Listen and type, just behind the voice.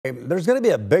There's going to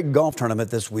be a big golf tournament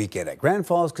this weekend at Grand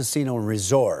Falls Casino and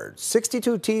Resort.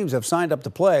 62 teams have signed up to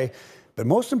play, but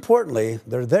most importantly,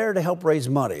 they're there to help raise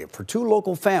money for two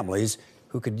local families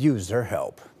who could use their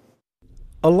help.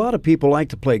 A lot of people like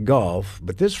to play golf,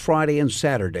 but this Friday and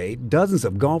Saturday, dozens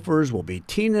of golfers will be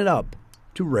teeing it up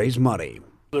to raise money.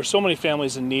 There's so many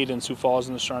families in need in Sioux Falls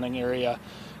and the surrounding area,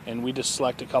 and we just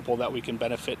select a couple that we can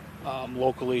benefit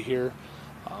locally here.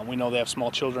 We know they have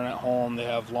small children at home, they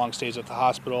have long stays at the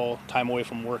hospital, time away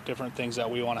from work, different things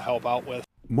that we want to help out with.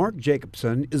 Mark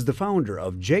Jacobson is the founder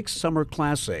of Jake's Summer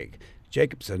Classic.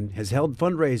 Jacobson has held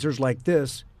fundraisers like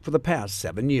this for the past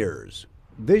 7 years.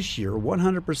 This year,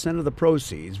 100% of the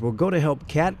proceeds will go to help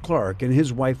Cat Clark and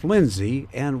his wife Lindsay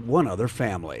and one other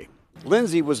family.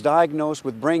 Lindsay was diagnosed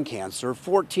with brain cancer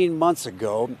 14 months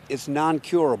ago. It's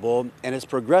non-curable and it's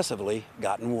progressively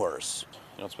gotten worse.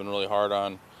 It's been really hard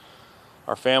on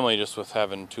our family just with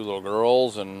having two little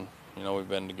girls, and we've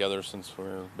been together since we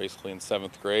were basically in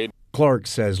 7th grade. Clark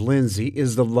says Lindsay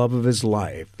is the love of his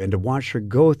life, and to watch her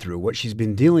go through what she's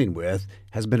been dealing with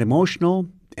has been emotional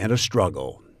and a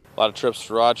struggle. A lot of trips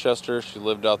to Rochester. She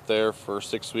lived out there for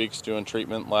 6 weeks doing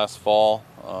treatment last fall.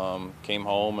 Came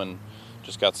home and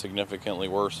just got significantly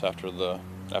worse after the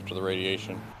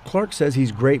radiation. Clark says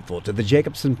he's grateful to the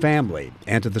Jacobson family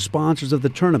and to the sponsors of the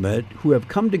tournament who have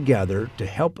come together to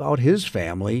help out his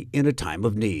family in a time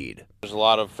of need. There's a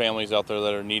lot of families out there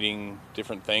that are needing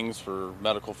different things for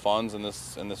medical funds in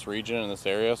this region, in this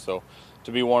area. So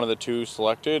to be one of the two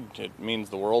selected, it means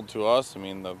the world to us. I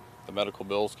mean, the medical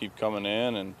bills keep coming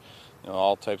in, and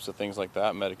all types of things like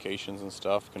that, medications and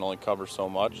stuff, can only cover so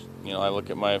much. I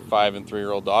look at my 5- and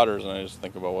 3-year-old daughters and I just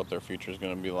think about what their future is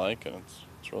going to be like, and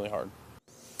it's really hard.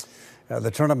 The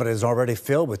tournament is already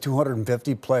filled with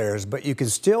 250 players, but you can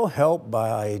still help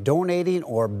by donating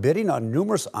or bidding on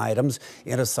numerous items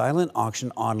in a silent auction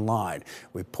online.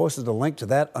 We posted a link to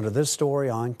that under this story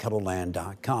on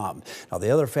KETTLELAND.com. Now,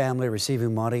 the other family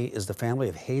receiving money is the family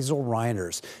of Hazel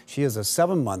Reiners. She is a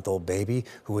 7-month-old baby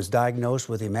who was diagnosed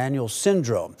with Emanuel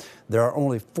syndrome. There are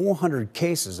only 400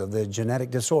 cases of the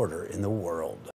genetic disorder in the world.